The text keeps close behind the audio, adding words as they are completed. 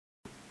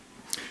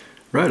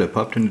Right, I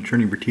popped into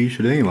Turning Bertige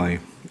today,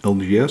 my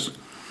LGS,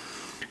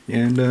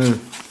 and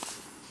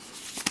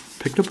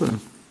picked up a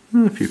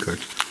few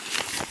cards.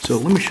 So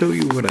let me show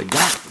you what I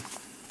got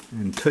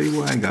and tell you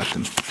why I got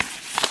them.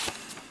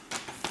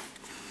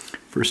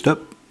 First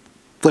up,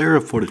 Flare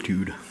of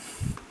Fortitude.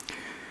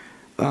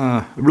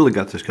 I really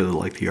got this because I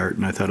like the art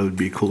and I thought it would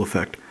be a cool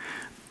effect.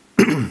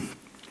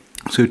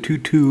 So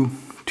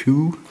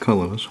two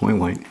colors,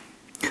 white,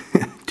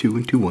 2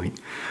 and 2 white.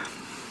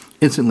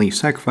 Instantly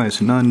sacrifice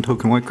a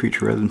non-token white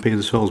creature rather than pay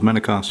the spell's mana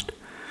cost.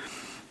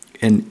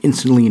 And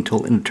instantly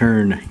until end of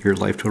turn, your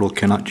life total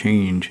cannot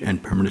change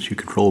and permanents you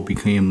control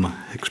become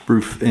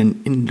hexproof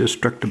and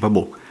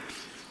indestructible.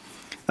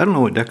 I don't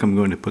know what deck I'm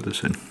going to put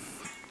this in.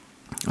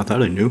 I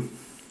thought I knew,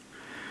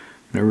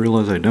 and I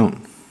realize I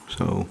don't.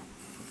 So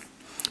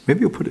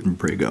maybe I'll put it in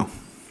Brago.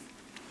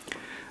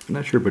 I'm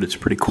not sure, but it's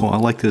pretty cool. I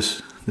like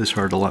this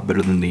art a lot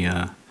better than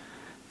the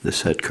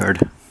set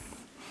card.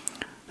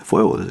 The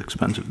foil is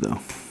expensive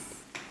though.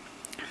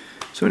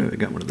 So anyway, I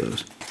got one of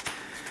those.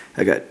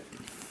 I got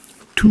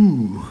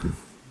 2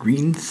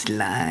 green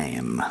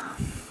slime.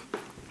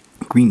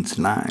 Green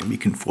slime, you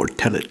can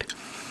foretell it.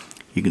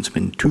 You can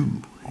spend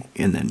 2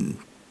 and then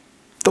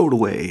throw it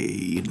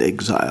away into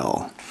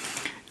exile.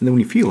 And then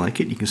when you feel like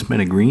it, you can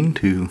spend a green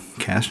to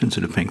cast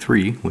instead of paying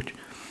 3, which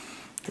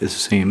is the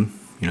same.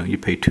 You know, you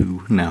pay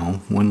 2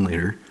 now, 1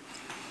 later.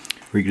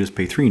 Or you can just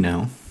pay 3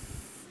 now.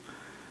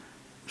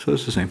 So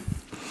it's the same.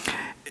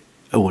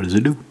 Oh, what does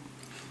it do?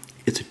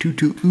 It's a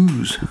 2/2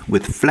 ooze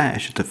with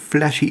flash. It's a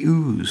flashy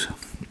ooze.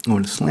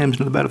 When it slams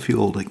into the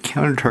battlefield, a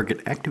counter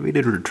target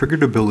activated or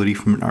triggered ability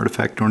from an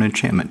artifact or an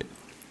enchantment.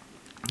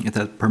 If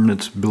that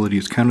permanent's ability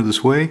is countered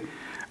this way,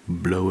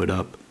 blow it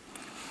up.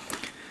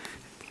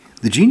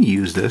 The genie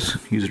used it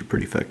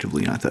pretty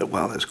effectively, and I thought,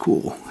 wow, that's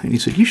cool. And he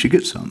said, you should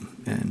get some.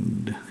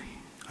 And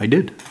I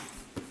did.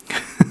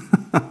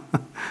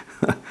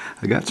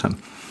 I got some.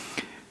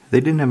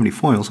 They didn't have any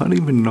foils. I don't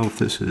even know if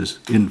this is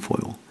in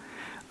foil.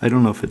 I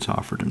don't know if it's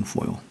offered in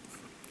foil.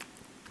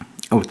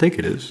 I would think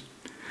it is.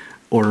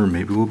 Or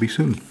maybe it will be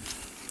soon.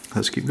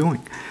 Let's keep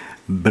going.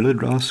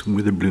 Beledros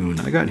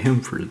Witherbloom. I got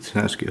him for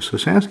Saskia. So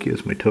Saskia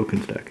is my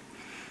tokens deck.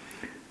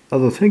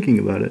 Although thinking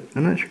about it,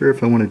 I'm not sure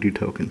if I want to do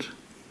tokens.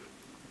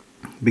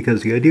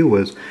 Because the idea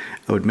was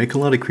I would make a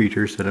lot of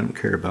creatures that I don't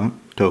care about,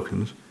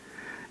 tokens,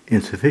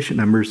 in sufficient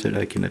numbers that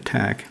I can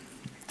attack,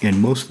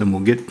 and most of them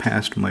will get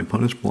past my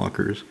opponent's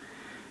blockers,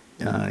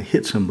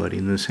 hit somebody,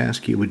 and then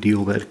Saskia would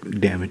deal that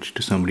damage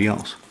to somebody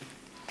else.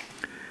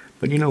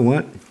 But you know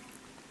what?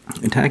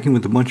 Attacking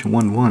with a bunch of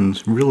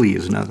 1/1s really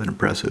is not that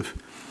impressive.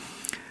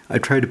 I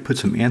tried to put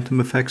some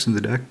Anthem effects in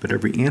the deck, but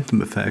every Anthem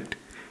effect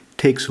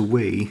takes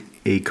away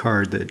a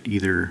card that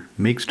either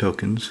makes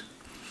tokens,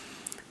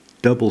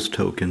 doubles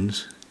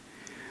tokens,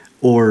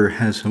 or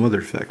has some other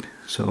effect.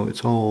 So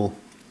it's all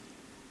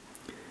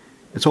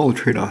a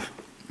trade-off.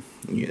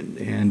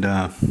 And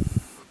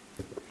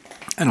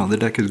I don't know, the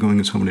deck is going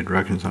in so many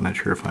directions. I'm not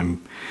sure if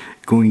I'm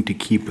going to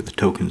keep with the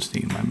tokens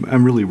theme.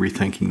 I'm really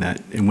rethinking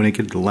that. And when I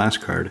get to the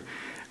last card,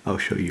 I'll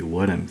show you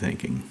what I'm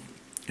thinking.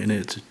 And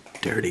it's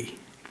dirty.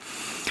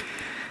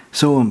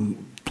 So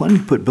I'm planning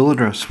to put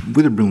Beledros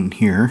Witherbloom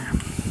here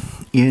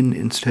in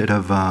instead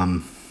of,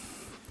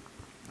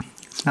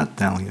 it's not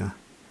Thalia.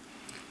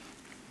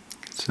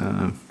 It's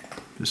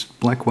this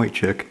black-white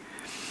chick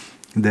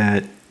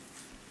that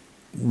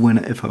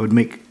if I would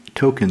make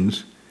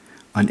tokens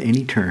on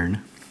any turn,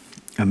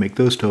 I make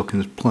those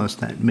tokens plus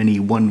that many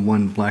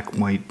 1/1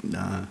 black-white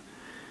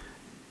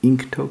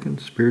ink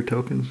tokens, spirit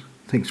tokens.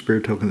 I think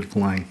spirit tokens are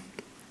flying.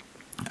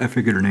 I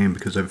figured her name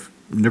because I've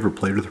never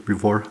played with her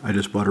before. I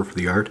just bought her for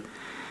the art.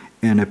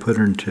 And I put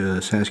her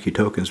into Saskia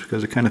tokens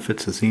because it kind of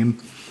fits the theme.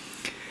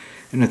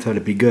 And I thought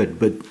it'd be good.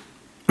 But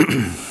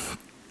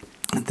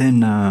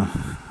then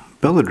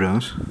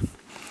Beledros,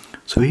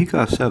 so he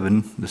got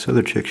 7. This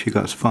other chick, she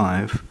got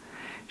 5.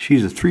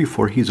 She's a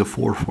 3/4, he's a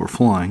 4/4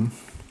 flying.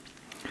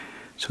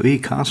 So he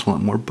costs a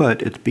lot more,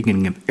 but at the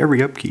beginning of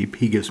every upkeep,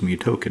 he gives me a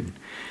token.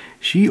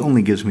 She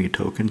only gives me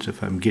tokens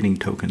if I'm getting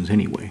tokens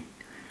anyway.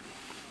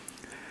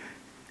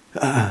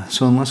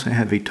 So unless I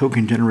have a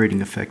token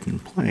generating effect in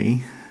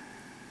play,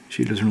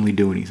 she doesn't really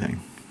do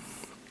anything.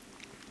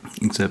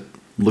 Except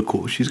look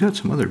cool. She's got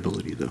some other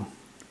ability though,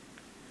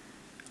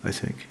 I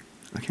think.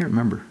 I can't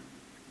remember.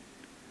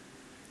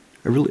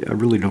 I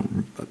really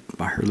don't.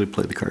 I hardly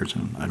play the cards,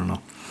 and I don't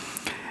know.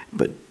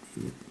 But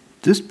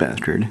this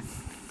bastard,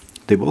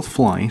 they both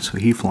fly, so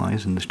he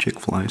flies and this chick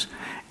flies.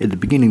 At the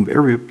beginning of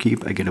every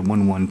upkeep, I get a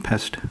 1/1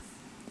 pest,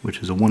 which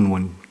is a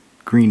 1/1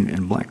 green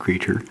and black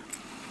creature.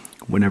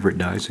 Whenever it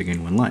dies, I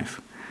gain 1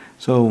 life.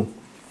 So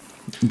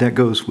that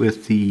goes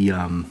with the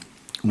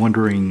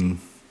illustrious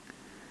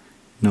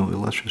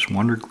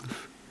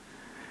Wanderglyph.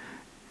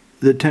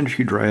 The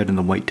Tendershoe Dryad and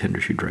the white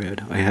Tendershoe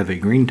Dryad. I have a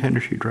green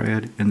Tendershoe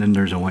Dryad, and then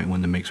there's a white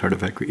one that makes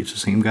artifact creatures. It's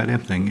the same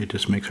goddamn thing, it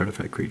just makes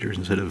artifact creatures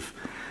instead of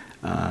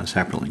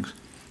saplings.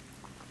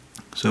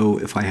 So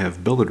if I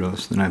have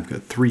Beledros, then I've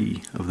got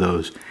 3 of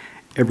those.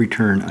 Every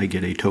turn I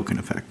get a token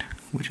effect,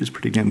 which is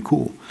pretty damn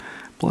cool.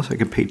 Plus I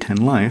can pay 10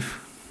 life,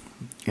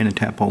 and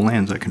untap all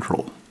lands I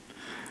control,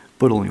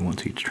 but only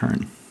once each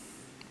turn.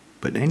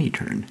 But any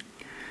turn.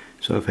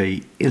 So if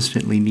I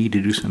instantly need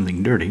to do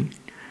something dirty,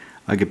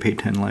 I could pay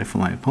 10 life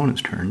on my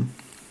opponent's turn,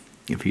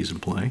 if he's in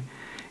play,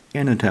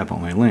 and untap all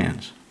my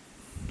lands.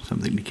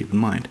 Something to keep in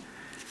mind.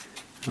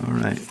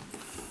 Alright.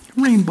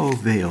 Rainbow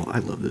Veil. I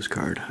love this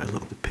card. I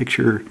love the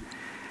picture.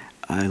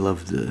 I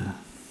love the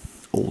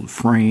old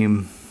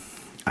frame.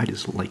 I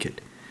just like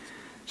it.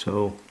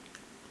 So,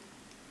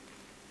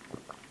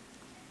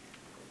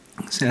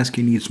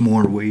 Saskia needs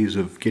more ways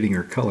of getting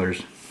her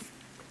colors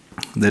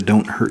that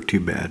don't hurt too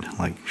bad,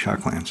 like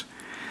Shocklands,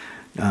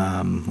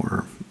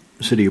 or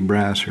City of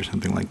Brass or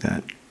something like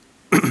that.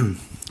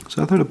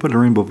 So I thought I'd put a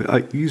Rainbow Veil.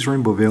 I use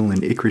Rainbow Veil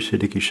in Icarus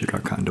Siddiqui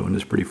Shidrak Kondo, and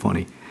it's pretty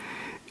funny.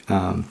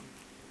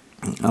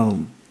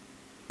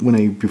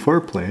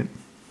 Before I play it,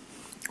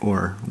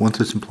 or once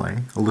it's in play,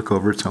 I'll look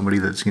over at somebody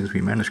that seems to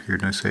be mana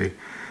scared and I say,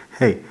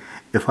 hey,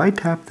 if I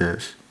tap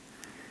this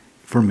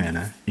for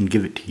mana and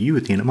give it to you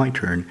at the end of my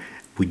turn,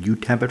 would you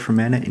tap it for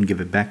mana and give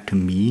it back to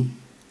me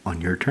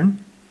on your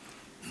turn?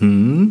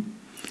 And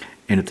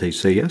if they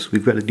say yes,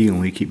 we've got a deal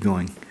and we keep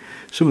going.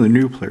 Some of the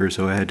new players,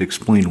 though, I had to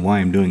explain why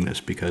I'm doing this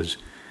because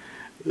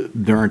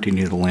there aren't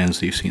any of the lands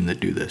they've seen that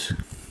do this.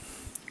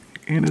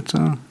 And it's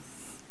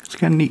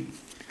kind of neat.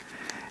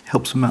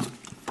 Helps them out.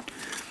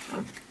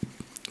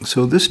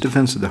 So this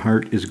Defense of the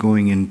Heart is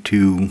going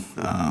into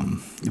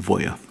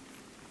Voya.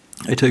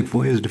 I take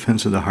Voya's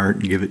Defense of the Heart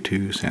and give it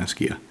to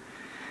Saskia.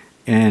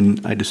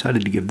 And I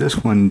decided to give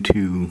this one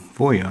to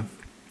Voya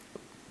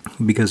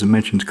because it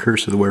mentions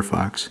Curse of the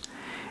Werefox.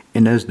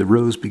 And as the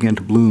rose began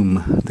to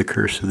bloom, the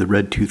curse of the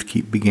red-toothed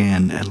keep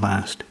began at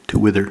last to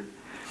wither.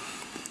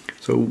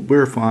 So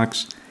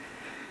Werefox,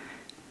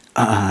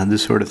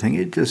 this sort of thing,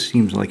 it just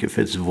seems like it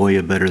fits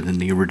Voya better than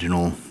the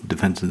original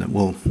Defense of the,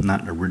 well,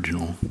 not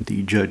original,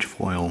 the Judge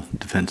Foil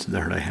Defense of the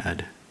Heart I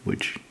had,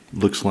 which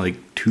looks like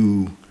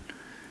two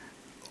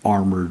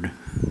armored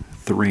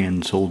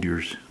Thran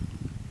soldiers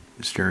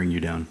staring you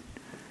down.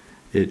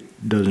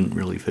 It doesn't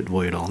really fit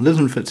Voya at all. It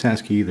doesn't fit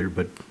Saskia either,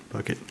 but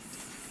fuck it.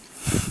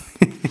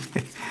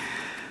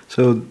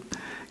 So,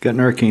 got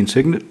an Arcane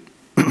Signet.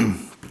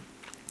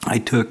 I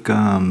took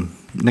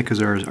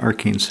Nekazar's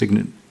Arcane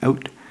Signet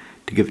out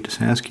to give it to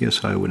Saskia,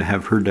 so I would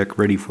have her deck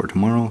ready for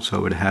tomorrow, so I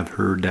would have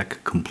her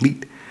deck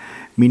complete,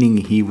 meaning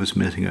he was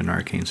missing an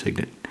Arcane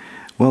Signet.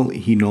 Well,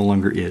 he no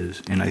longer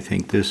is, and I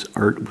think this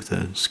art with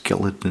a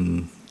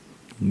skeleton,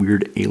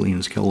 weird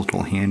alien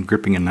skeletal hand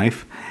gripping a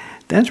knife,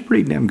 that's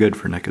pretty damn good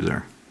for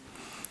Nekazar.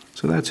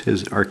 So that's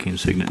his Arcane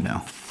Signet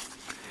now.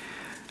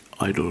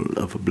 Idol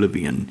of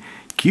Oblivion.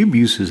 Cube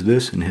uses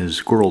this in his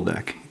Squirrel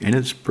deck, and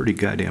it's pretty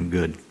goddamn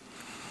good.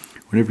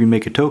 Whenever you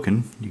make a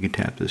token, you can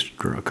tap this to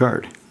draw a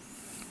card.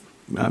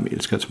 I mean,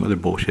 it's got some other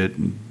bullshit,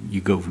 and you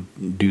go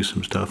do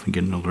some stuff and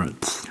get another,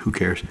 who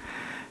cares.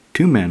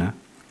 2 mana,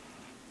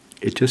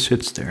 it just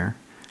sits there,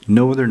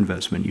 no other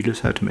investment, you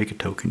just have to make a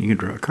token, you can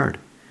draw a card.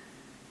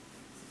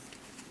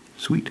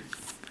 Sweet.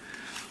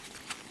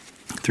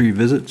 3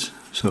 visits,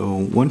 so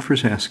 1 for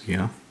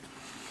Saskia,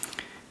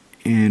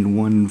 and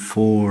 1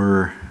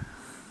 for...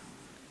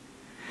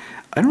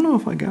 I don't know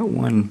if I got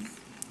one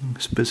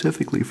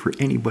specifically for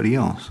anybody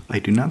else. I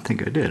do not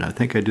think I did. I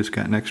think I just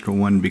got an extra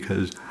one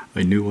because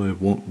I knew I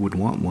would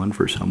want one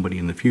for somebody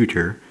in the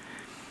future.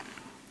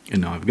 And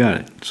now I've got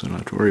it, so I don't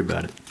have to worry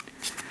about it.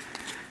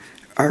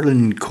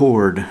 Arlinn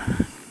Kord.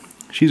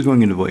 She's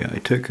going into Voya. I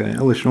took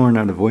Elesh Norn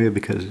out of Voya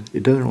because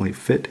it doesn't really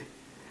fit.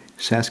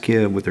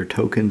 Saskia, with her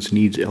tokens,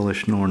 needs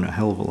Elesh Norn a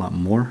hell of a lot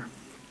more.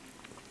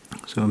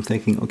 So I'm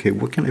thinking, okay,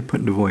 what can I put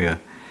into Voya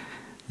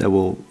that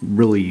will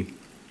really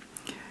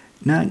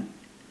not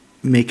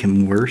make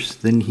him worse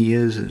than he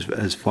is,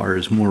 as far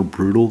as more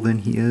brutal than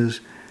he is,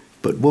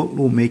 but what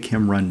will make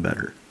him run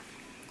better?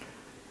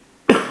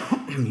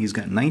 He's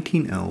got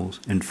 19 elves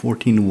and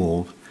 14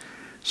 wolves,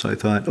 so I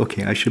thought,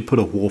 okay, I should put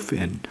a wolf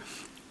in.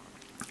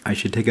 I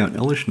should take out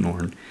Elesh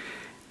Norn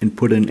and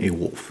put in a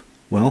wolf.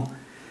 Well,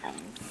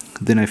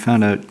 then I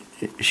found out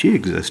she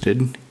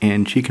existed,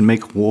 and she can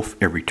make a wolf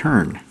every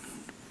turn.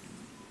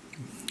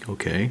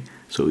 Okay,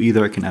 so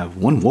either I can have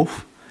one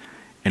wolf,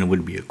 and it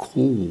would be a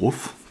cool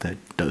wolf that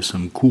does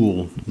some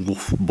cool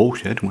wolf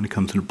bullshit when it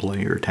comes into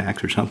play or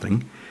attacks or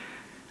something.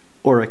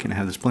 Or I can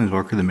have this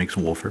Planeswalker that makes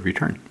a wolf every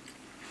turn.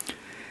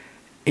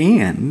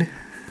 And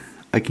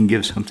I can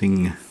give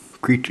something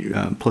creature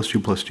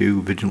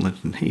 +2/+2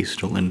 vigilance and haste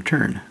till end of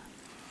turn.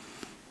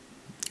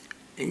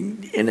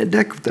 In a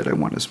deck that I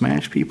want to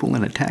smash people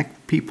and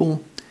attack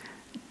people,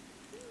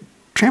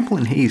 trample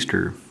and haste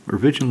or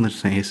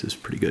vigilance and haste is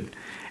pretty good.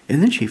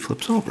 And then she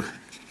flips over.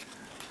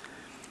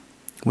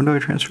 When do I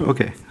transfer?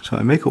 Okay, so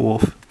I make a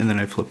wolf, and then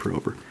I flip her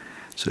over.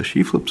 So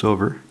she flips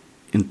over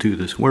into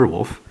this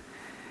werewolf,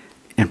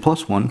 and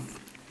 +1,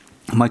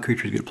 my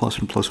creatures get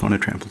 +1/+1 to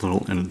trample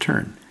till end of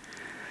turn.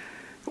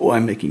 Well,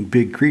 I'm making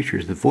big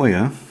creatures, the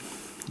Voya.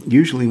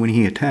 Usually when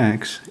he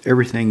attacks,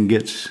 everything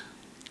gets,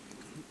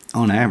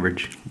 on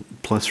average,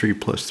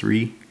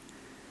 +3/+3.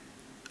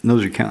 And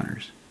those are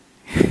counters.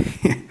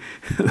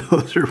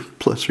 Those are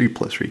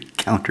 +3/+3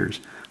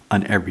 counters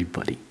on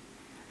everybody.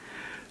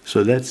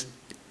 So that's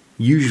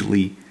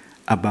usually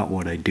about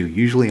what I do.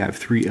 Usually I have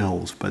 3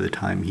 elves by the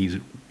time he's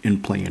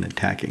in play and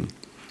attacking.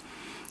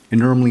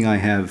 And normally I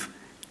have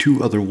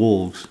 2 other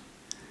wolves,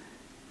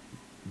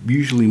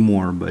 usually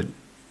more, but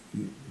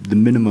the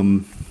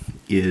minimum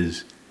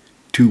is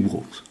 2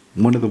 wolves.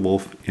 One of the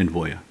wolf and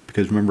Voya,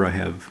 because remember I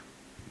have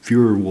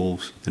fewer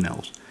wolves than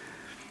elves.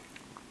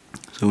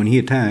 So when he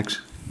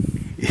attacks,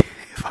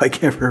 if I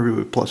give her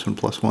with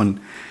 +1/+1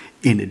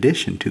 in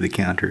addition to the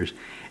counters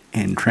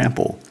and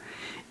trample,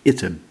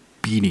 it's a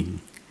beating.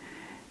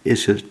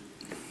 It's just,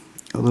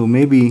 although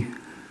maybe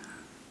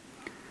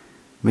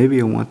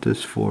I want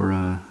this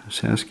for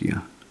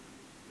Saskia.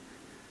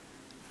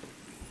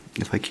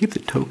 If I keep the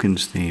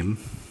tokens theme,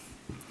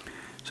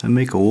 so I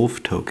make a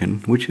wolf token,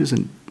 which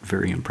isn't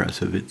very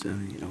impressive. It's,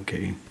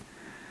 okay,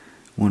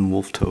 1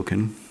 wolf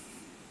token.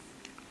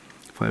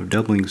 If I have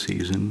doubling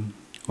season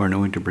or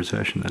no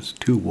interprocession, that's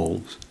 2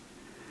 wolves.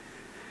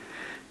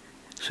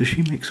 So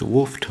she makes a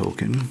wolf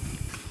token,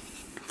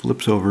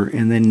 flips over,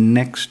 and then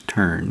next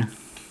turn,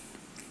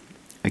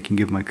 I can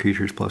give my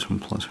creatures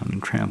 +1/+1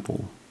 and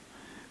trample,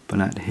 but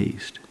not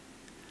haste.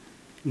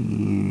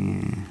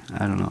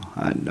 I don't know.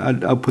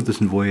 I'll put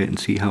this in Voya and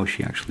see how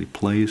she actually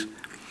plays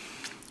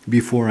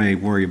before I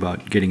worry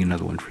about getting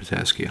another one for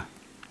Saskia.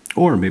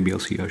 Or maybe I'll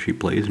see how she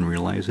plays and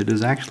realize it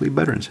is actually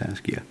better in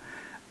Saskia.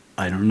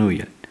 I don't know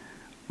yet,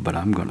 but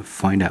I'm going to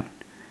find out.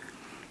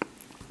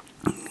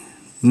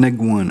 Neg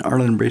 1,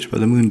 Arla Embraced by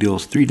the Moon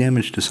deals 3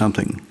 damage to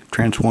something.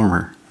 Transform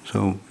her.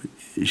 So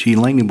she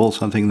lightning bolts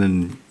something,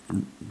 then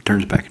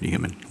turns back into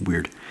human.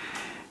 Weird.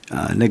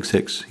 Neg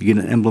 6, you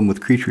get an emblem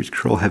with creatures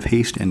control, have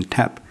haste, and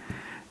tap.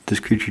 This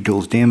creature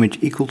deals damage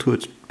equal to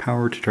its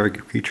power to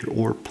target creature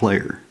or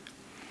player.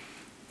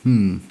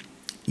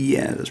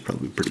 Yeah, that's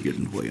probably pretty good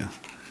in Voya.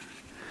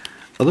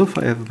 Although if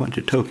I have a bunch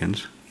of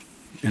tokens,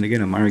 and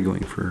again I'm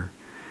arguing for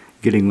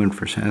getting one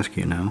for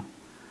Saskia now.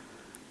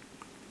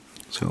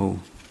 So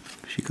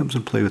she comes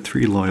and play with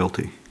 3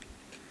 loyalty.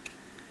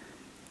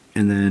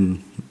 And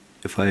then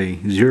if I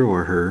zero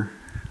her,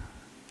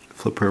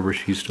 flip her over,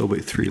 she's still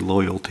with 3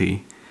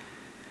 loyalty.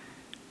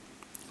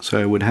 So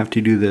I would have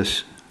to do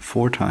this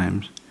 4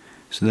 times.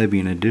 So that'd be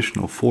an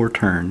additional 4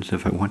 turns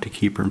if I want to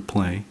keep her in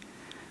play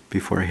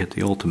before I hit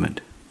the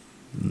ultimate.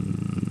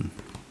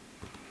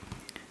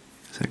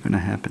 Is that going to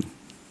happen?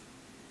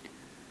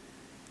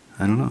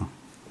 I don't know.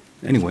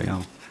 Anyway,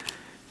 I'll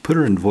put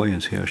her in Voya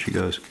and see how she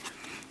goes.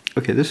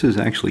 Okay, this is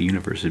actually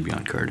Universes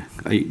Beyond card.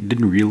 I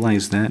didn't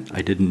realize that.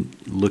 I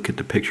didn't look at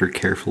the picture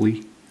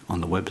carefully on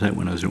the website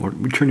when I was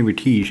returning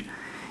Retige.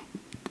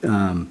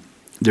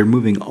 They're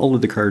moving all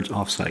of the cards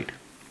off-site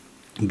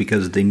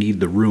because they need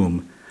the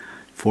room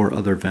for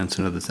other events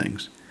and other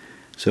things.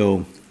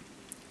 So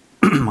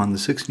on the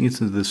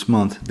 16th of this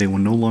month, they will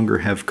no longer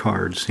have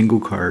cards, single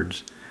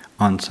cards,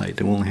 on site.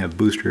 They will only have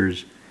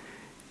boosters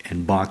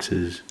and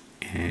boxes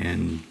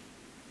and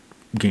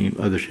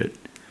other shit.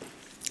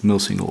 No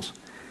singles.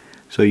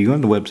 So you go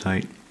on the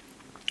website,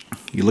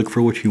 you look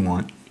for what you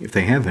want. If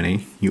they have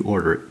any, you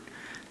order it.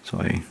 So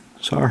I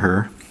saw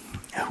her.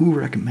 Who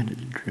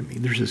recommended it to me?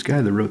 There's this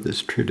guy that wrote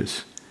this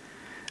treatise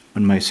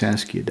on my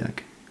Saskia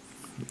deck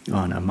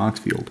on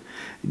Moxfield.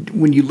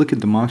 When you look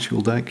at the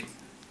Moxfield deck,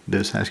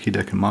 the Saskia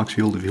deck in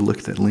Moxfield, if you look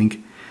at that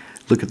link,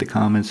 look at the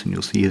comments and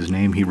you'll see his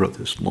name. He wrote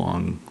this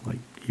long,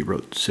 he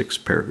wrote 6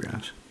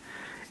 paragraphs.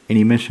 And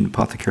he mentioned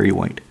Apothecary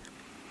White.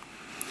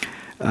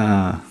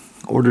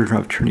 Order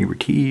of Trinity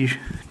Retige.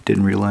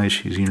 Didn't realize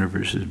she's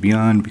Universes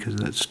Beyond because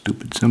of that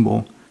stupid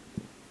symbol.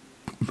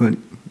 But,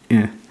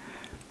 yeah.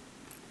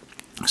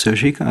 So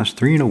she costs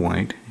 3 and a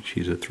white.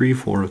 She's a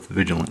 3/4 with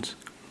vigilance.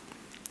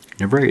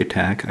 Whenever I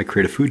attack, I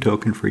create a food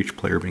token for each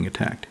player being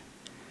attacked.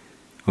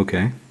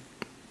 Okay.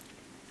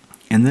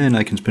 And then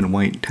I can spend a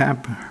white,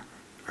 tap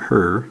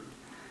her,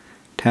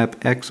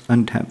 tap X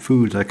untap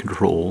foods I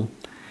control,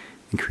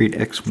 and create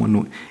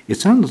X1. It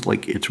sounds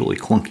like it's really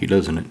clunky,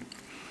 doesn't it?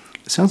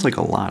 It sounds like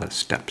a lot of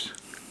steps.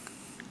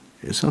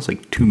 It sounds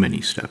like too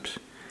many steps.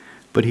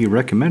 But he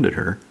recommended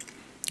her,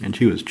 and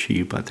she was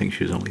cheap. I think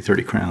she was only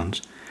 30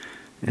 crowns.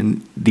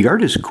 And the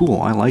art is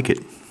cool. I like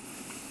it.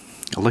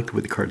 I like the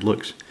way the card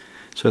looks.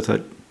 So I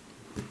thought,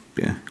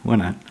 yeah, why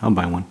not? I'll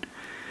buy one.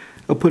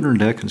 I'll put her in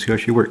deck and see how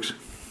she works.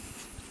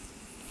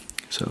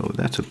 So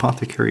that's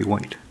Apothecary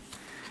White.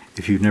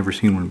 If you've never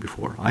seen one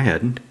before. I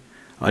hadn't.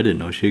 I didn't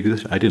know she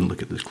existed. I didn't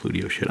look at this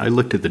Cludio shit. I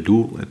looked at the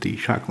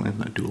Shocklands,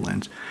 not Dual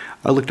Lands.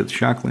 I looked at the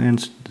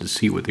Shocklands to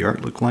see what the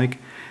art looked like.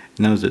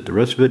 And that was it. The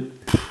rest of it,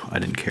 I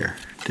didn't care.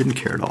 Didn't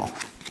care at all.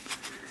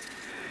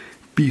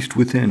 Beast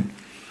Within.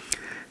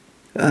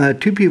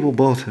 2 people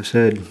both have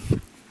said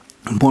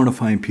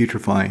Mortify and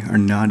Putrefy are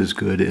not as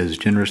good as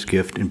Generous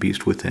Gift and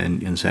Beast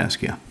Within in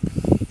Saskia.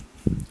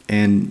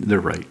 And they're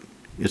right.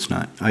 It's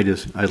not. I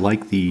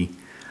like the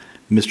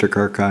Mystic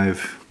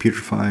Archive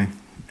Putrefy.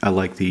 I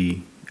like the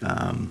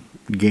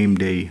Game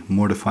Day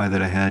Mortify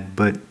that I had,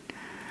 but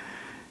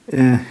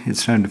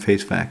it's time to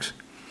face facts.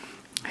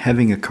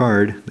 Having a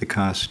card that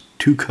costs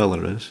 2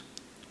 colors,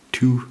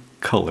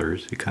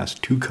 it costs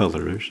 2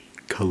 colors,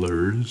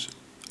 colors,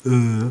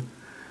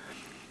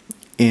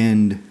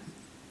 and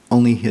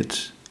only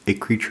hits a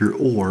creature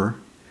or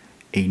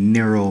a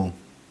narrow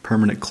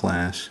permanent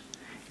class,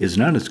 is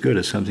not as good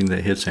as something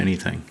that hits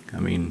anything. I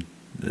mean,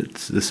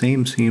 it's the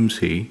same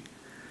CMC,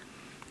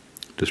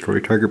 destroy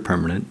target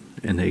permanent,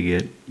 and they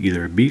get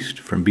either a beast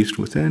from Beast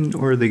Within,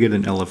 or they get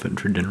an elephant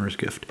for Dinner's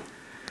Gift.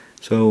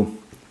 So,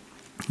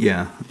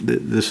 yeah,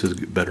 this is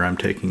better. I'm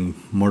taking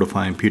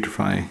Mortify and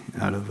Putrefy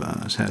out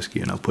of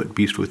Saskia, and I'll put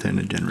Beast Within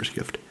and Dinner's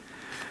Gift.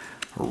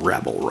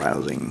 Rabble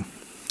Rousing.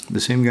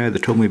 The same guy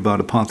that told me about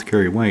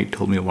Apothecary White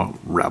told me about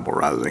Rabble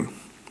Rousing.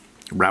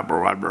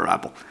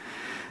 Rabble.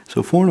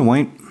 So 4 and a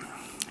white,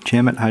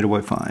 Chamet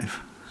Hideaway 5.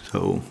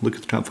 So look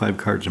at the top 5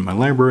 cards in my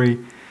library,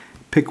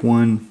 pick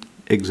one,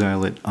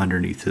 exile it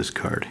underneath this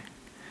card.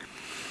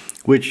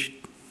 Which,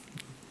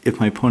 if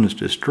my opponents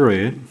destroy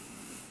it,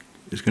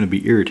 is going to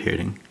be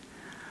irritating.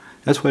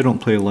 That's why I don't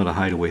play a lot of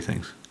hideaway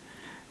things.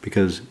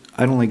 Because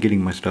I don't like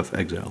getting my stuff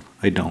exiled.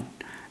 I don't.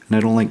 And I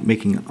don't like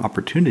making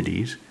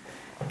opportunities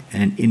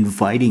and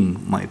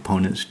inviting my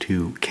opponents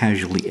to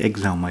casually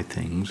exile my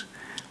things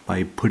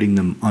by putting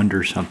them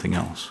under something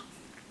else.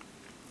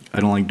 I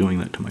don't like doing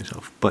that to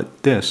myself.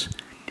 But this,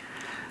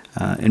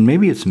 and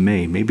maybe it's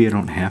May, maybe I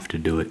don't have to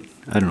do it.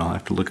 I don't know, I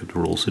have to look at the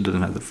rules. It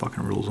doesn't have the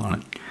fucking rules on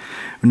it.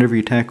 Whenever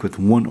you attack with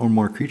one or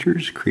more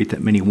creatures, create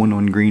that many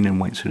 1/1 green and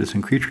white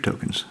citizen creature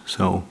tokens.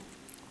 So,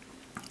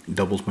 it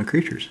doubles my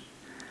creatures.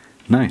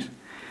 Nice.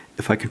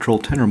 If I control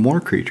 10 or more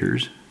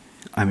creatures,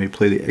 I may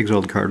play the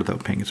exiled card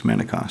without paying its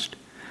mana cost.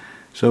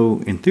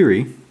 So, in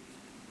theory,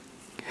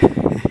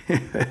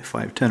 if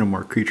I have 10 or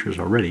more creatures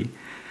already,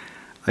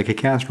 I could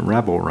cast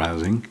Rabble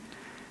Rousing,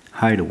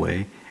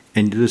 Hideaway,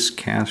 and just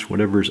cast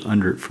whatever's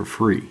under it for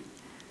free.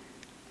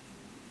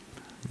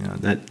 You know,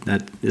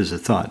 that is a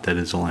thought. That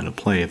is a line of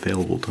play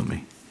available to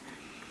me.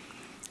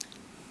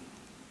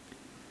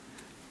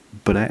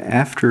 But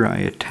after I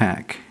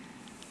attack,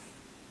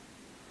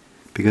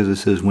 because it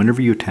says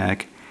whenever you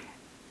attack,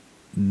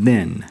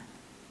 then.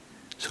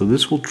 So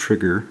this will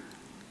trigger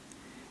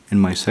in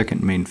my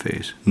second main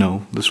phase.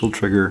 No, this will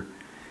trigger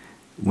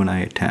when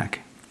I attack.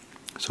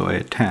 So I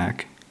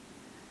attack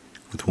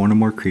with one or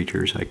more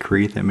creatures. I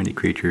create that many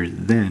creatures.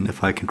 Then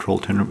if I control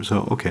 10,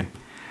 so okay.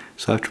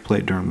 So I have to play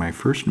it during my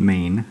first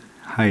main,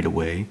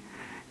 Hideaway,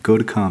 go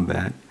to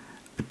combat,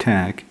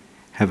 attack,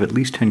 have at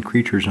least 10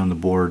 creatures on the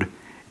board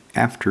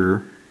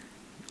after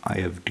I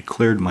have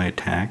declared my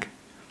attack.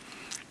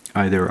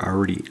 Either I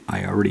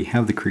already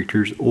have the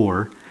creatures,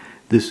 or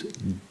this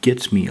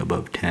gets me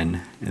above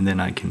 10, and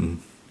then I can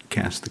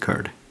cast the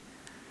card.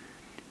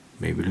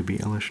 Maybe it'll be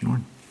Elesh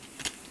Norn.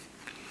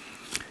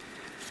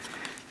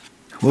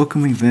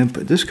 Welcoming Vamp.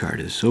 This card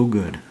is so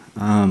good.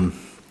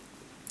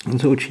 And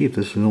so cheap.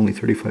 This is only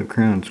 35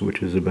 crowns,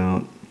 which is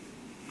about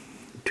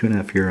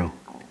 €2.50.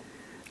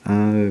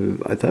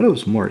 I thought it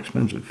was more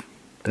expensive.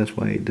 That's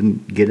why I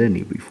didn't get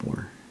any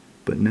before.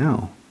 But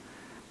now,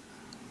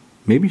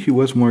 maybe she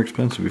was more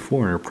expensive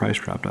before and her price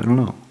dropped. I don't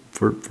know.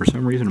 For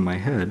some reason in my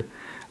head,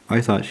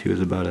 I thought she was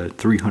about a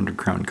 300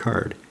 crown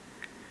card.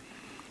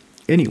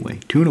 Anyway,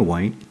 2 and a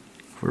white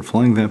for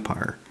Flying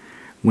Vampire.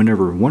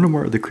 Whenever one or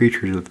more of the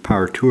creatures with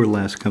power 2 or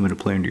less come into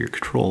play under your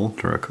control,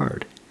 draw a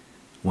card.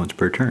 Once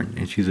per turn.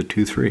 And she's a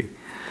 2/3.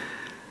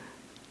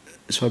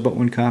 So I bought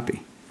one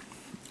copy.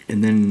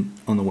 And then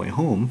on the way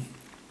home,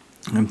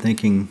 I'm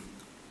thinking,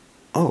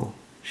 oh,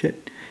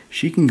 shit.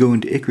 She can go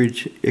into Ikra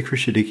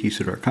Shadiki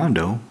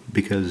Sudarkando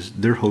because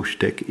their host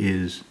stick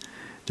is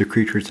their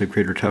creatures have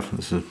greater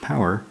toughness and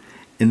power,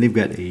 and they've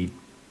got a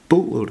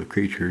boatload of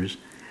creatures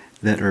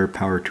that are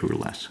power 2 or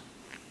less.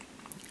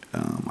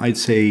 I'd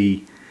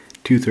say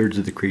 2/3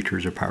 of the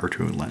creatures are power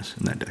 2 and less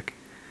in that deck.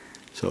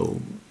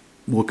 So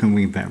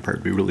Welcoming Vampire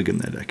would be really good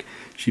in that deck.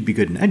 She'd be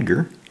good in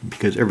Edgar,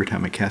 because every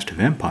time I cast a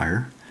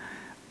vampire,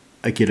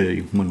 I get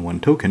a 1/1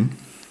 token,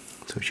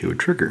 so she would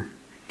trigger.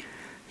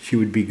 She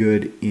would be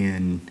good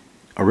in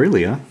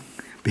Aurelia,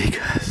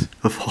 because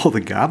of all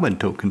the goblin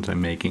tokens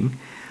I'm making.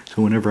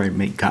 So whenever I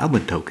make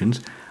goblin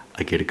tokens,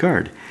 I get a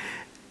card.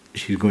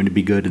 She's going to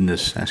be good in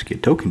this Saskia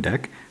token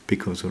deck,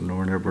 because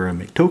whenever I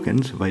make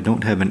tokens, if I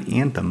don't have an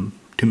anthem,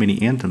 too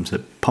many anthems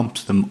that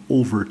pumps them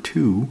over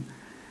 2,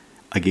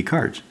 I get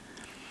cards.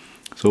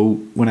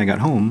 So when I got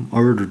home, I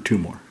ordered 2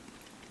 more.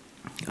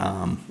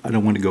 I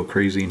don't want to go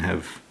crazy and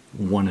have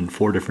 1 in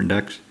 4 different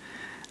decks.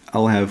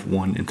 I'll have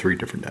 1 in 3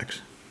 different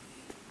decks.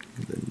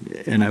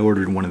 And I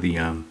ordered one of the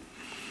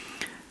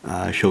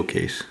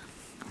showcase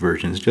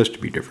versions just to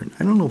be different.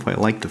 I don't know if I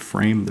like the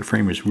frame. The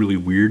frame is really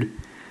weird.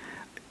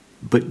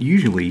 But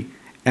usually,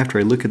 after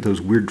I look at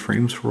those weird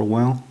frames for a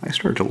while, I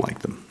start to like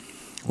them.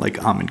 Like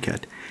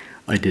Amonkhet.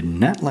 I did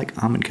not like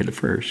Amonkhet at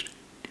first,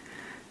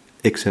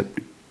 except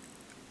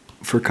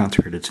for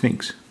Consecrated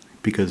Sphinx,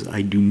 because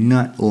I do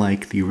not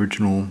like the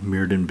original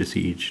Mirrodin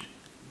Besieged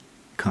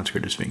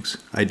Consecrated Sphinx.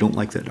 I don't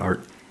like that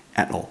art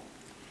at all.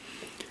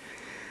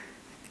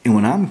 And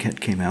when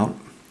Amonkhet came out,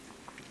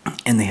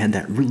 and they had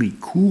that really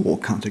cool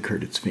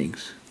Consecrated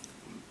Sphinx,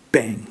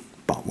 bang,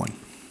 bought one,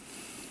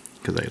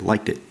 because I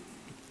liked it.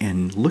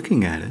 And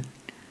looking at it,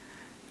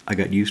 I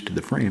got used to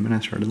the frame and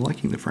I started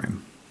liking the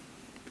frame.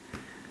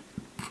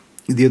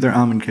 The other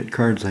Amonkhet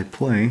cards I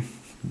play,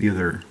 the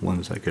other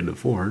ones I could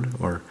afford,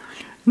 or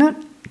not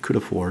could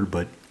afford,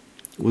 but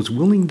was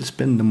willing to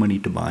spend the money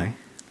to buy.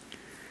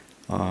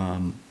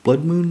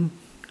 Blood Moon,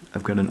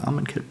 I've got an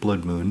Amonkhet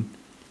Blood Moon.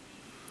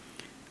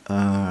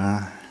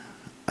 I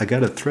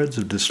got a Threads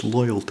of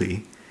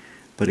Disloyalty,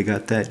 but I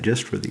got that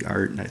just for the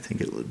art,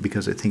 and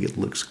because I think it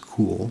looks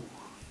cool.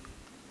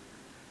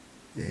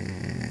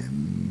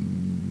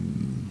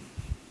 And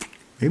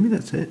maybe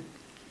that's it.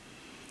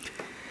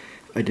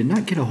 I did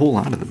not get a whole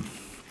lot of them.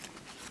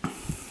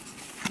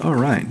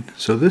 Alright,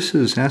 so this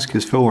is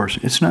Saskia's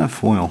Fellwar. It's not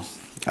foil.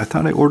 I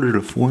thought I ordered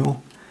a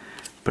foil,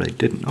 but I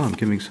didn't. Oh, I'm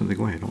giving something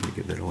away. I don't want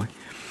to give that away.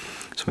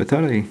 So I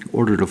thought I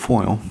ordered a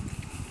foil,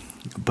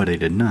 but I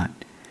did not.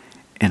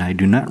 And I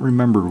do not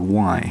remember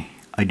why.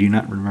 I do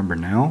not remember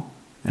now,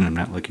 and I'm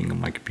not looking at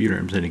my computer.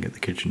 I'm sitting at the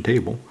kitchen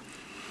table.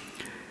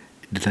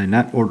 Did I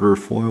not order a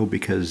foil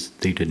because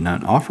they did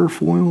not offer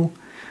foil?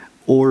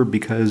 Or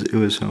because it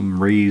was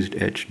some raised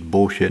etched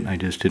bullshit and I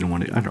just didn't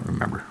want it? I don't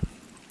remember.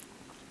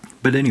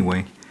 But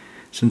anyway,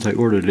 since I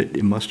ordered it,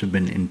 it must have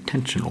been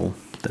intentional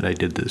that I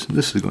did this. And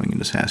this is going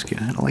into Saskia.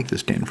 And I like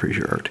this Dan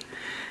Fraser art.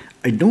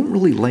 I don't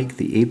really like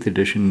the 8th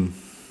edition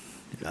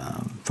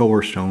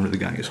Fellwar Stone where the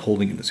guy is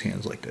holding in his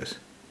hands like this.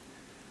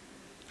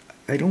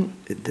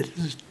 This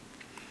is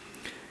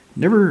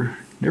never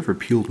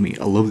appealed to me.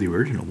 I love the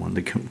original one,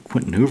 the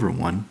Quentin Hoover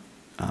one.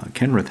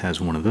 Kenrith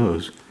has one of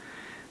those.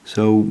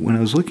 So when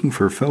I was looking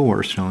for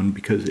Fellwar Stone,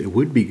 because it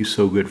would be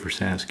so good for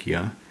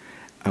Saskia,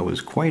 I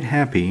was quite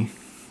happy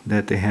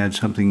that they had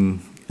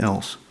something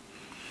else.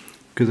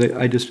 Because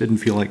I just didn't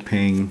feel like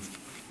paying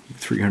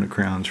 300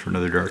 crowns for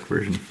another dark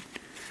version.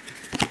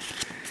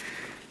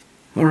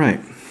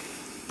 Alright,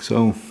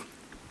 so,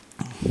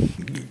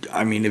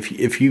 I mean,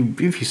 if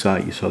you saw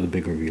it, you saw the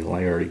big reveal.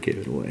 I already gave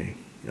it away.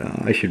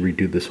 I should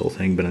redo this whole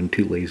thing, but I'm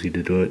too lazy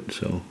to do it,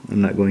 so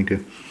I'm not going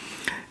to.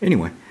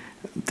 Anyway,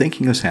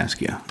 thinking of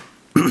Saskia.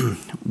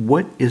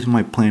 What is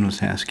my plan with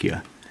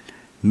Saskia?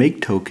 Make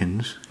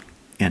tokens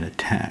and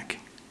attack.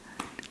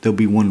 There'll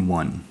be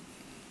 1/1.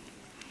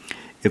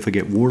 If I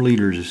get War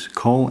Leader's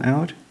Call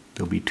out,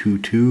 there'll be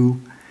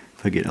 2/2.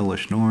 If I get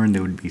Elesh Norn,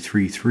 there would be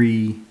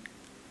 3/3.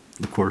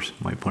 Of course,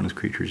 my opponent's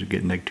creatures would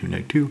get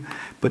 -2/-2,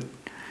 but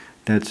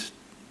that's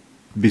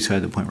beside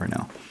the point right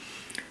now.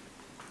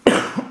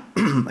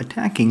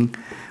 Attacking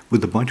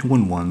with a bunch of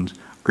 1/1s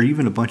or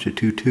even a bunch of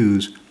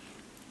 2/2s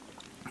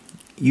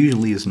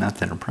usually is not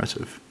that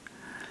impressive.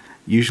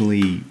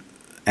 Usually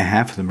a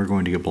half of them are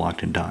going to get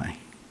blocked and die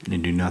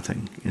and do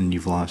nothing, and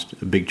you've lost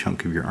a big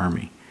chunk of your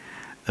army,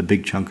 a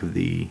big chunk of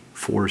the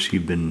force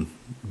you've been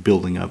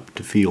building up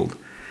to field.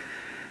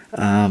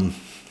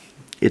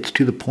 It's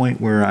to the point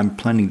where I'm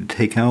planning to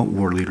take out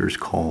War Leader's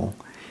Call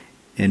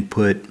and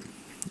put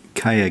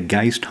Kaya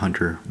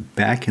Geisthunter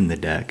back in the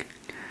deck,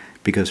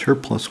 because her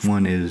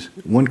 +1 is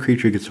one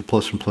creature gets a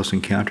 +1/+1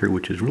 encounter,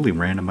 which is really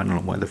random. I don't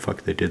know why the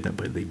fuck they did that,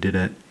 but they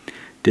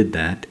did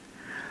that.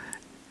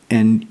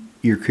 And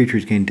your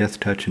creatures gain Death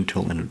Touch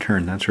until end of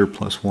turn. That's her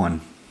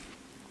 +1.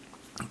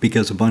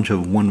 Because a bunch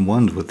of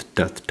 1/1s with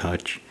Death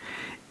Touch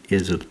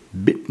is a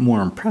bit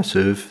more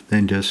impressive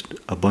than just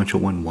a bunch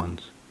of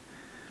 1/1s.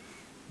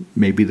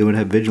 Maybe they would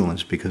have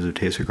Vigilance because of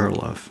Teysa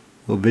Karlov.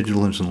 Well,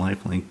 Vigilance and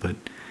Lifelink, but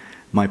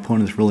my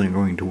opponent's really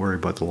going to worry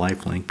about the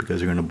Lifelink because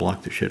they're going to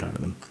block the shit out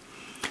of them.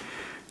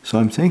 So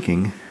I'm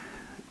thinking,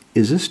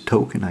 is this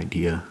token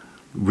idea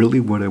really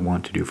what I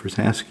want to do for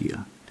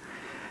Saskia?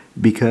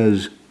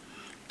 Because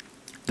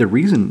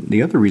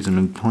the other reason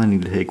I'm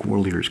planning to take War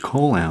Leader's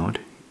Call out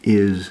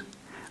is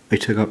I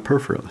took out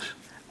Purphoros.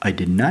 I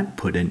did not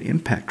put in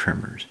Impact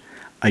Tremors.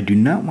 I do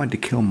not want to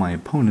kill my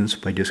opponents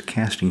by just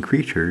casting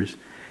creatures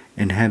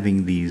and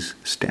having these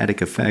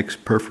static effects,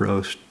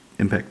 Purphoros,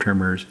 Impact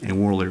Tremors, and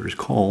War Leader's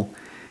Call,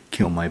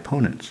 kill my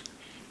opponents.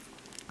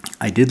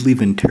 I did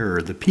leave in Terror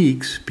of the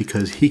Peaks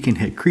because he can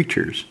hit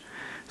creatures.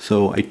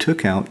 So I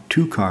took out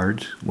 2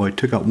 cards. Well, I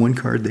took out 1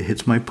 card that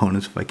hits my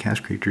opponents if I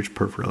cast creatures,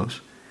 Purphoros.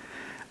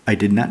 I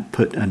did not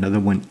put another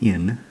one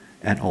in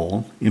at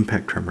all,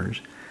 Impact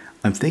Tremors.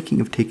 I'm thinking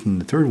of taking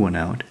the 3rd one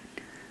out,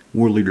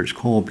 War Leader's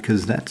Call,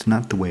 because that's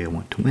not the way I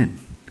want to win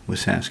with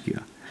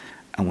Saskia.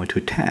 I want to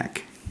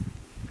attack.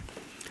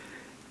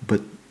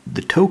 But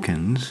the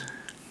tokens,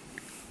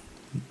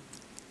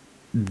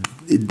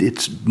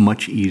 it's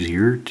much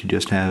easier to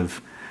just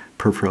have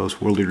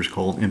Purphoros, War Leader's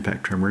Call,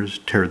 Impact Tremors,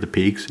 Terror of the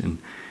Peaks, and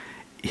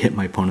hit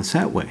my opponents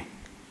that way.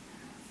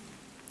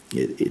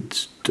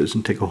 It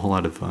doesn't take a whole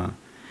lot of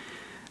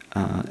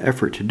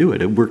effort to do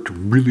it. It worked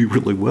really,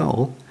 really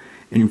well.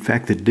 And in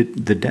fact, the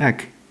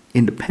deck,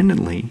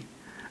 independently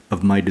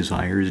of my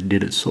desires,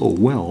 did it so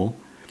well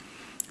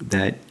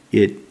that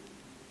it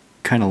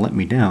kind of let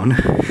me down.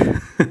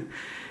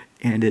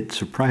 And it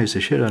surprised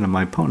the shit out of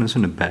my opponents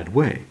in a bad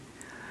way.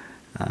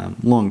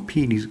 Long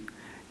Pete,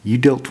 you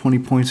dealt 20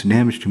 points of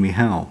damage to me,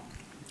 how?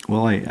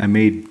 Well, I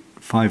made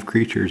 5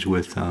 creatures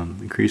with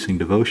increasing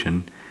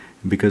devotion,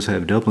 and because I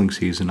have doubling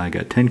season, I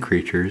got 10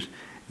 creatures,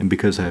 and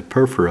because I have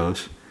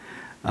Purphoros,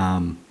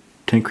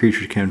 10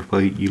 creatures come into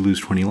play, you lose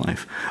 20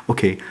 life.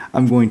 Okay,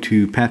 I'm going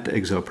to Path to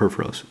Exile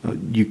Purphoros.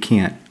 You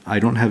can't. I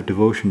don't have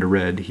Devotion to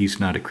red. He's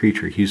not a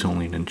creature. He's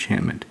only an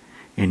enchantment.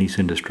 And he's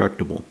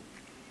indestructible.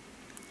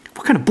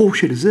 What kind of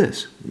bullshit is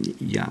this?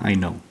 Yeah, I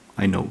know.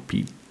 I know,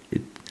 Pete.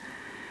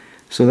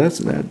 So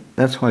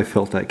that's how I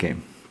felt that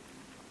game.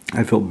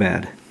 I felt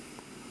bad.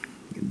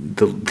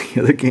 The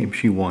other game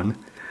she won,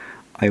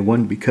 I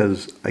won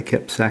because I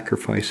kept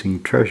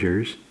sacrificing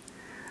treasures.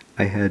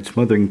 I had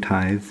Smothering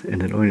Tithe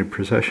and Anointed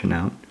Procession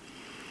out,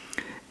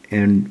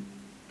 and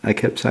I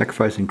kept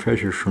sacrificing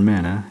treasures for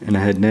mana, and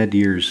I had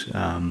Nadir's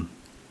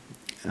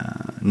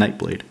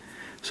Nightblade.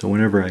 So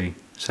whenever I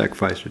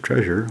sacrificed a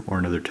treasure or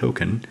another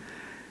token,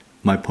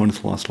 my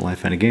opponents lost a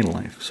life and I gained a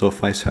life. So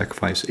if I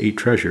sacrifice 8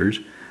 treasures,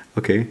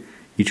 okay,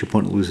 each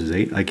opponent loses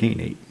 8, I gain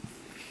 8.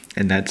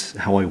 And that's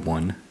how I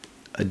won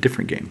a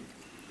different game.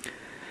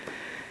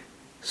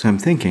 So I'm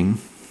thinking,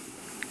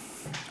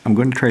 I'm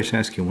going to try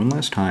Saskia one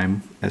last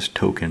time as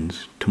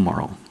tokens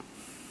tomorrow.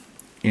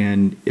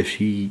 And if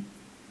she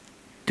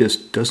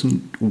just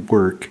doesn't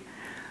work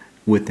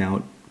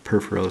without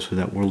Purphoros,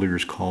 without World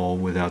Leader's Call,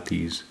 without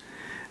these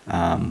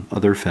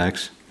other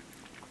effects,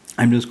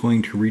 I'm just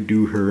going to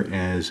redo her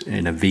as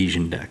an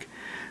evasion deck,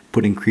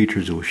 putting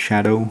creatures with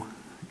Shadow,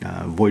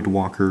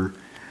 Voidwalker,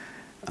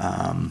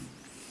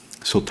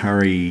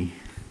 Soltari,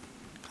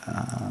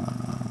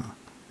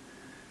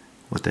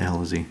 what the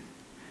hell is he?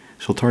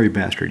 Soltari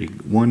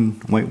Bastard. 1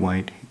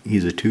 white,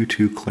 he's a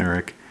 2/2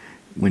 cleric.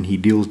 When he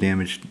deals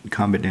damage,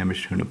 combat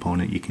damage to an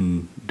opponent, you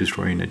can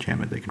destroy an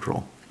enchantment they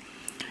control.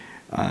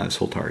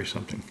 Soltari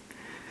something.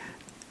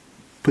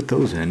 Put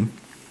those in.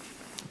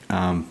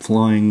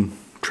 Flying,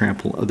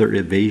 trample, other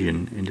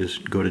evasion, and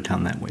just go to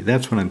town that way.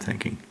 That's what I'm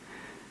thinking.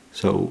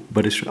 So,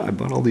 but I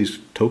bought all these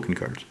token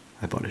cards.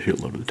 I bought a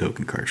shitload of the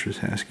token cards for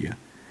Saskia.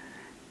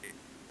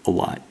 A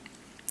lot.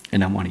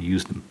 And I want to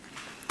use them.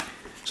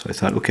 So I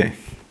thought, okay,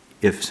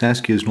 if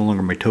Saskia is no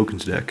longer my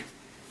tokens deck,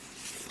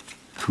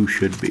 who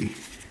should be?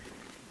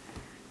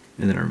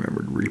 And then I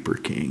remembered Reaper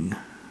King.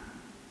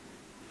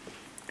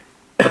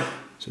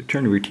 So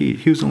turn to Reteed.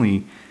 He was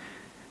only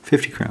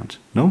 50 crowns.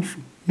 No?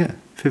 Yeah,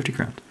 50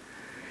 crowns.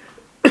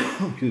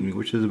 Excuse me,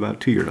 which is about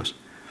 2 euros.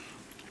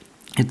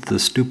 It's the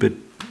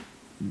stupid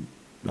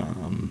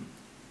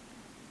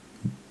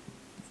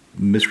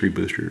mystery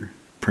booster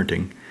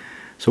printing.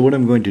 So what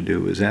I'm going to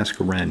do is ask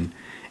Ren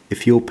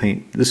if he'll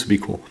paint, this would be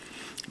cool,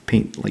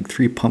 paint like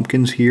 3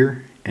 pumpkins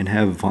here and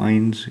have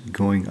vines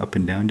going up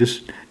and down.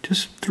 Just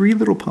 3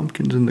 little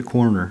pumpkins in the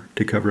corner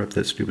to cover up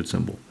that stupid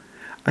symbol.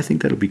 I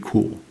think that'll be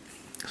cool.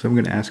 So I'm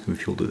going to ask him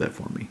if he'll do that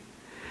for me.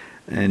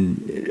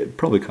 And it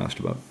probably cost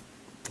about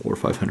 400 or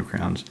 500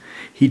 crowns.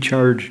 He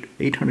charged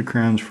 800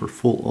 crowns for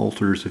full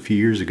altars a few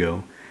years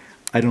ago.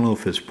 I don't know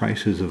if his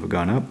prices have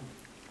gone up.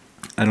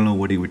 I don't know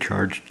what he would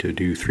charge to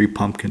do 3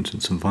 pumpkins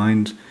and some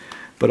vines,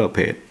 but I'll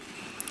pay it.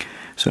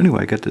 So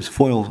anyway, I got this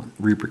foil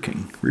Reaper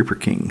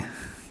King.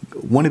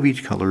 1 of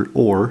each color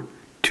or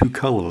 2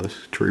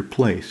 colorless to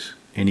replace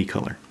any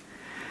color.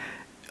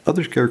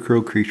 Other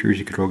Scarecrow creatures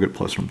you could all get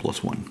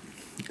 +1/+1.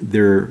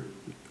 There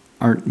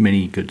aren't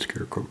many good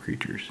Scarecrow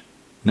creatures.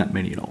 Not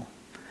many at all.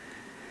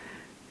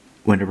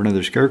 Whenever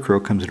another Scarecrow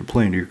comes into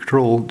play under your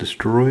control,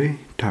 destroy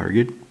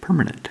target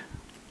permanent.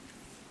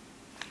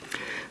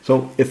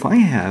 So if I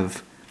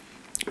have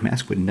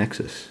Maskwood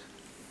Nexus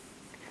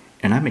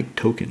and I make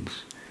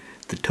tokens,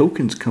 the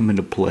tokens come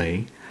into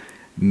play.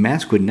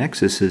 Maskwood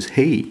Nexus says,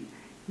 hey,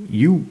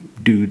 you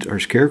dudes are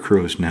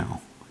Scarecrows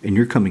now, and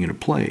you're coming into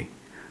play.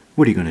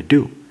 What are you going to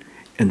do?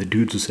 And the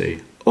dudes will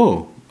say,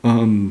 oh,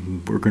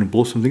 we're going to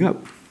blow something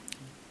up.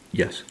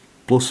 Yes,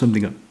 blow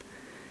something up.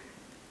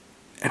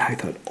 And I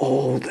thought,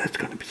 oh, that's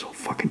going to be so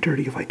fucking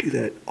dirty if I do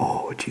that.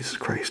 Oh, Jesus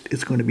Christ.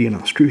 It's going to be an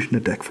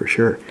Ostrusian deck for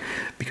sure.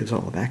 Because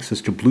I'll have access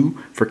to blue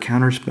for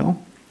counterspell.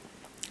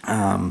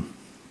 I'll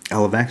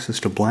have access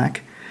to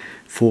black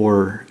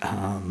for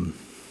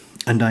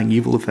Undying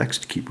Evil effects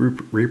to keep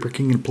Reaper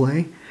King in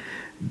play.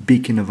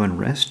 Beacon of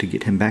Unrest to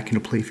get him back into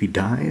play if he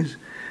dies.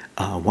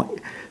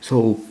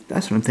 So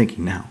that's what I'm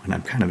thinking now. And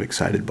I'm kind of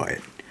excited by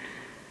it.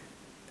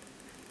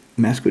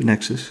 Maskwood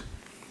Nexus.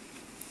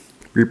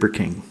 Reaper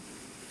King.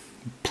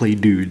 Play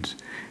dudes.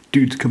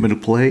 Dudes come into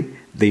play.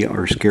 They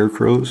are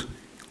Scarecrows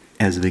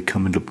when they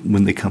come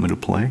into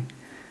play.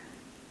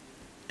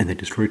 And they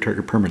destroy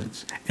target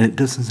permanents. And it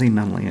doesn't say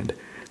non-land.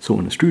 So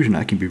in Ostrusian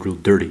I can be real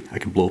dirty. I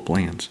can blow up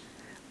lands.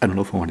 I don't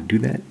know if I want to do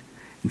that.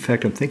 In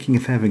fact, I'm thinking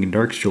of having a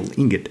Darksteel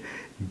Ingot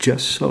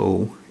just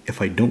so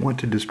if I don't want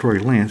to destroy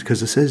lands,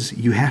 because it says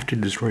you have to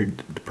destroy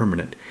the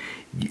permanent.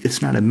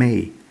 It's not a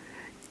may.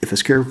 If a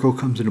Scarecrow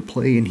comes into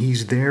play and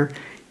he's there,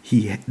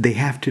 they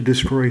have to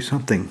destroy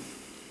something.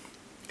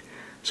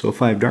 So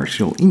if I have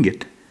Darksteel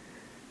Ingot,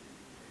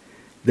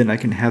 then I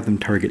can have them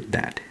target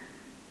that.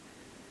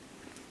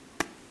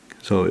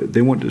 So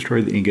they won't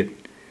destroy the ingot.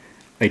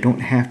 I don't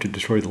have to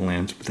destroy the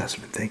lands, but that's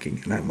what I'm thinking.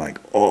 And I'm like,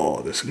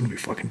 oh, this is going to be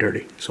fucking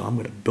dirty. So I'm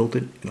going to build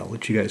it, and I'll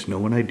let you guys know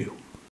when I do.